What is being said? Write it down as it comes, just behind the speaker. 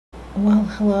Well,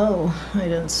 hello. I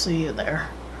didn't see you there.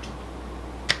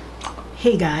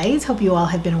 Hey guys, hope you all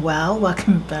have been well.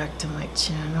 Welcome back to my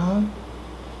channel.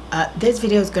 This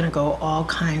video is gonna go all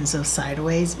kinds of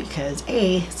sideways because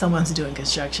A, someone's doing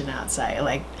construction outside,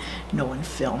 like no one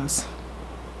films.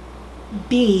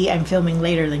 B, I'm filming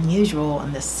later than usual,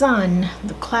 and the sun,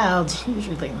 the clouds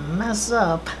usually mess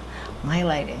up my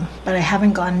lighting. But I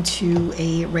haven't gotten to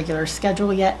a regular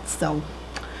schedule yet, so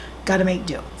gotta make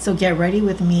do. So get ready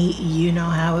with me, you know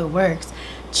how it works.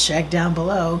 Check down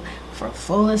below for a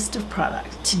full list of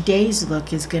products. Today's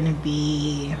look is gonna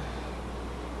be,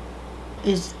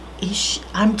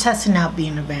 I'm testing out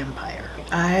being a vampire.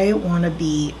 I wanna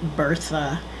be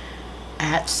Bertha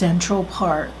at Central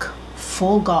Park,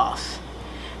 full goth,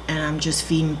 and I'm just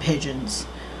feeding pigeons,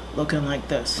 looking like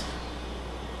this.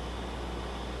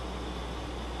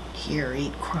 Here,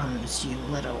 eat crumbs, you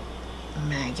little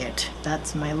maggot.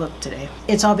 That's my look today.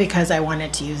 It's all because I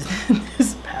wanted to use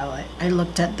this palette. I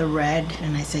looked at the red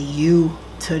and I say you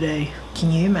today. Can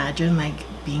you imagine like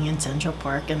being in Central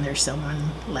Park and there's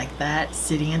someone like that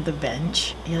sitting at the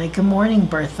bench? You're like, good morning,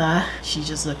 Bertha. She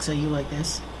just looks at you like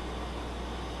this.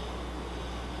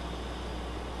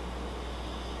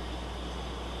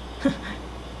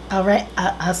 All right,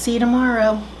 I'll see you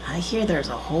tomorrow. I hear there's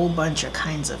a whole bunch of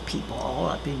kinds of people all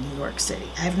up in New York City.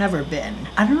 I've never been.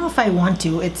 I don't know if I want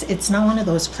to. It's not one of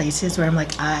those places where I'm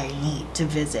like, I need to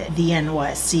visit the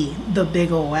NYC, the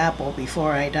Big Ol' Apple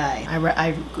before I die.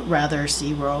 I'd rather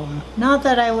see Rome. Not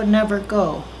that I would never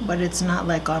go, but it's not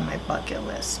like on my bucket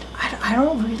list. I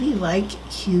don't really like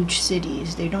huge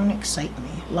cities. They don't excite me.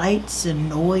 Lights and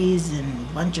noise and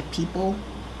a bunch of people.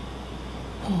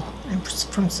 Oh, I'm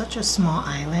from such a small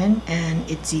island, and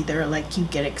it's either like you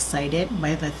get excited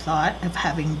by the thought of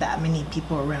having that many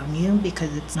people around you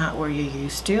because it's not where you're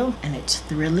used to and it's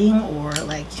thrilling, or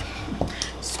like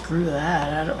screw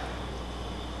that. I don't.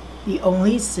 The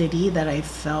only city that I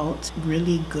felt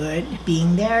really good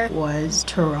being there was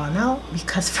Toronto,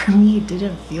 because for me it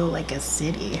didn't feel like a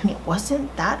city and it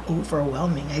wasn't that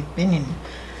overwhelming. I've been in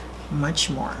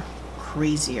much more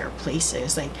crazier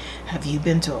places. Like, have you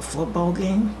been to a football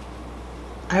game?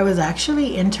 I was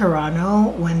actually in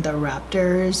Toronto when the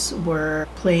Raptors were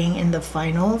playing in the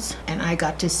finals, and I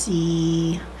got to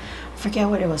see, I forget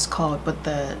what it was called, but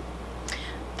the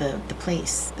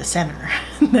place, the center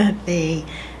that they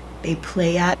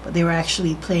play at, but they were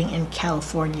actually playing in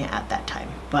California at that time.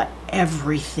 But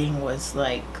everything was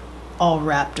like all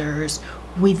Raptors,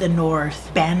 We the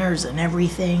North, banners and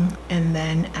everything. And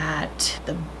then at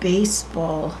the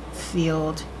baseball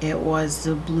field, it was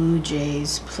the Blue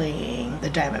Jays playing the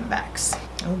Diamondbacks.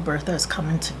 Oh, Bertha's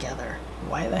coming together.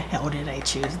 Why the hell did I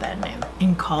choose that name?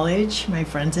 In college, my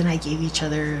friends and I gave each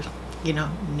other, you know,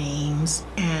 names,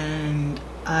 and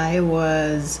I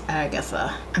was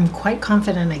Agatha. I'm quite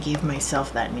confident I gave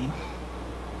myself that name.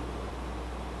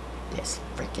 This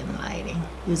freaking lighting.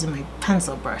 Using my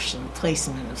pencil brush in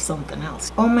placement of something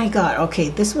else. Oh my god, okay,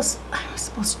 I was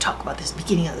supposed to talk about this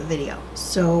beginning of the video.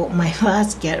 So my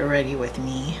last get ready with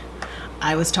me,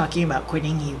 I was talking about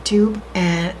quitting YouTube,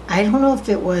 and I don't know if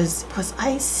it was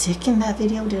I sick in that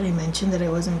video? Did I mention that I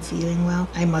wasn't feeling well?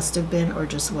 I must have been, or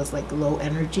just was like low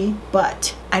energy,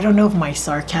 but I don't know if my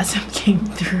sarcasm came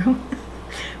through.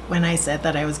 When I said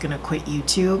that I was gonna quit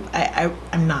YouTube,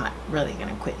 I'm not really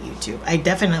gonna quit YouTube. I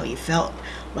definitely felt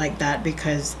like that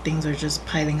because things are just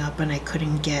piling up and I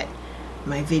couldn't get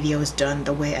my videos done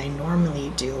the way I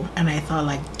normally do. And I thought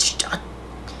like,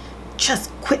 just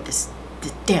quit this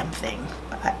damn thing.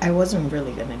 I wasn't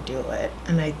really gonna do it.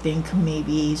 And I think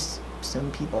maybe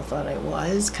some people thought I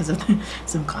was because of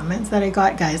some comments that I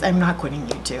got. Guys, I'm not quitting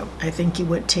YouTube. I think it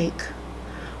would take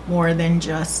more than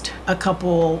just a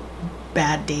couple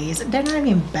bad days. They're not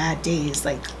even bad days,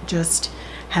 like just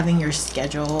having your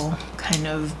schedule kind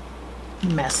of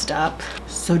messed up.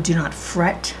 So do not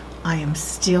fret. I am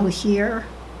still here.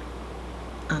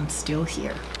 I'm still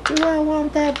here. Do I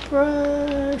want that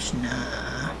brush?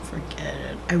 Nah, forget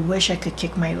it. I wish I could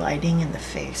kick my lighting in the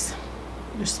face.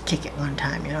 Just kick it one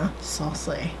time, you know?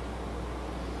 Saucy.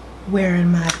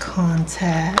 Wearing my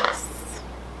contacts.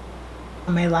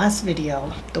 My last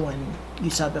video, the one you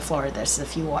saw before this,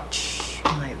 if you watch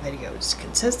my videos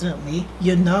consistently,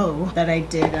 you know that I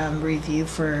did review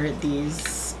for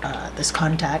these this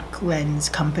contact lens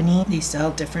company. They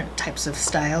sell different types of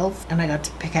styles, and I got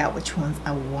to pick out which ones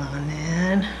I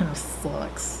wanted. I was so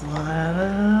excited.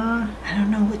 I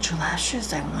don't know which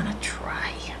lashes I want to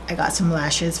try. I got some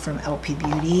lashes from LP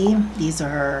Beauty. These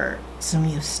are some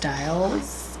new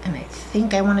styles, and I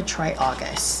think I want to try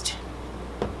August.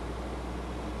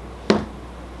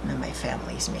 And my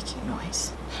family's making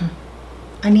noise.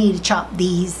 I need to chop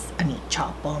these. I need to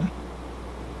chop them.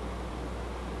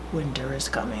 Winter is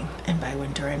coming. And by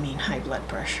winter, I mean high blood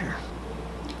pressure.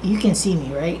 You can see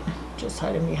me, right? Just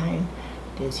hiding behind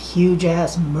this huge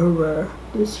ass mirror.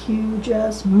 This huge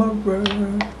ass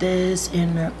mirror. This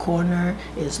inner corner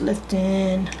is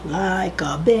lifting like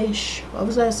a bitch. What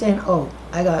was I saying? Oh,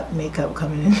 I got makeup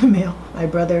coming in the mail. My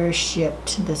brother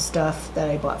shipped the stuff that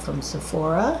I bought from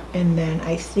Sephora. And then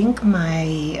I think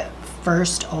my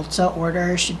first Ulta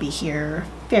order should be here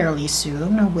fairly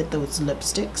soon with those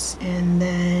lipsticks. And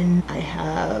then I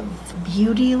have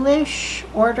Beautylish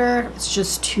order. It's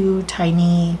just 2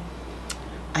 tiny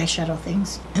eyeshadow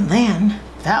things. And then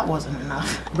that wasn't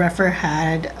enough. Refer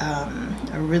had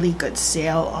a really good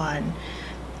sale on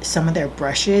some of their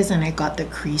brushes, and I got the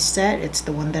crease set. It's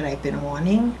the one that I've been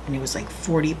wanting, and it was like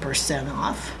 40%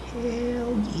 off.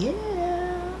 Hell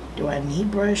yeah. Do I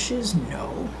need brushes?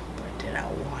 No. But did I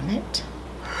want it?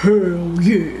 Hell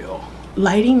yeah.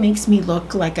 Lighting makes me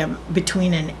look like I'm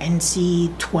between an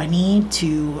NC 20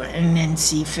 to an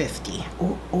NC 50.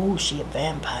 Oh, she a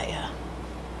vampire.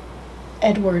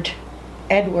 Edward.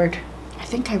 I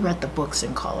think I read the books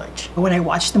in college. When I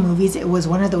watched the movies, it was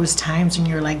one of those times when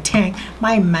you're like, dang,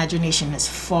 my imagination is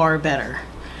far better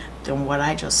than what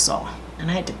I just saw.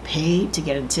 And I had to pay to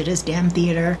get into this damn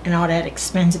theater and all that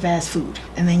expensive ass food.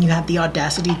 And then you have the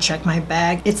audacity to check my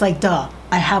bag. It's like, duh,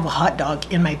 I have a hot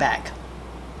dog in my bag.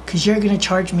 Cause you're gonna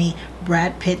charge me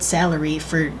Brad Pitt's salary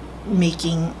for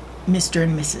making Mr.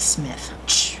 and Mrs. Smith.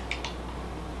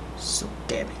 So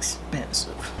damn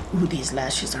expensive. Ooh, these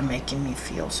lashes are making me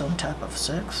feel some type of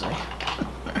sexy.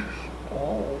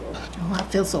 Oh, I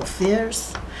feel so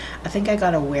fierce. I think I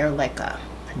gotta wear like a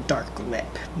dark lip.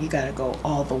 You gotta go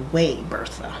all the way,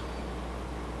 Bertha.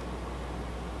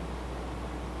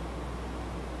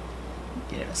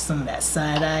 Get some of that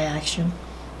side eye action.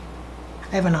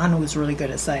 I have an aunt who's really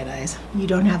good at side eyes. You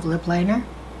don't have lip liner?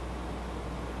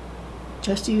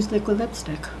 Just use liquid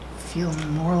lipstick. Feel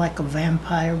more like a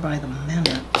vampire by the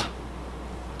minute.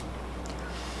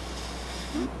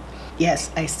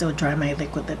 Yes, I still dry my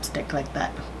liquid lipstick like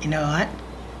that. You know what?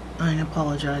 I ain't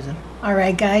apologizing.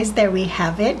 Alright guys, there we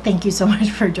have it. Thank you so much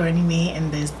for joining me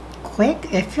in this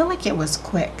quick, I feel like it was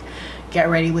quick, get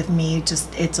ready with me.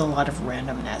 Just, it's a lot of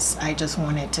randomness. I just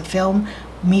wanted to film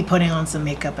me putting on some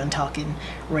makeup and talking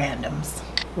randoms.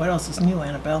 What else is new,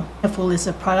 Annabelle? A full list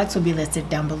of products will be listed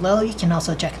down below. You can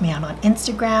also check me out on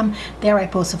Instagram. There I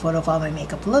post a photo of all my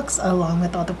makeup looks along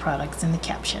with all the products in the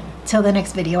caption. Till the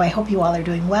next video, I hope you all are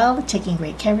doing well, taking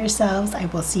great care of yourselves. I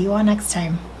will see you all next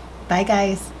time. Bye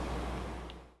guys.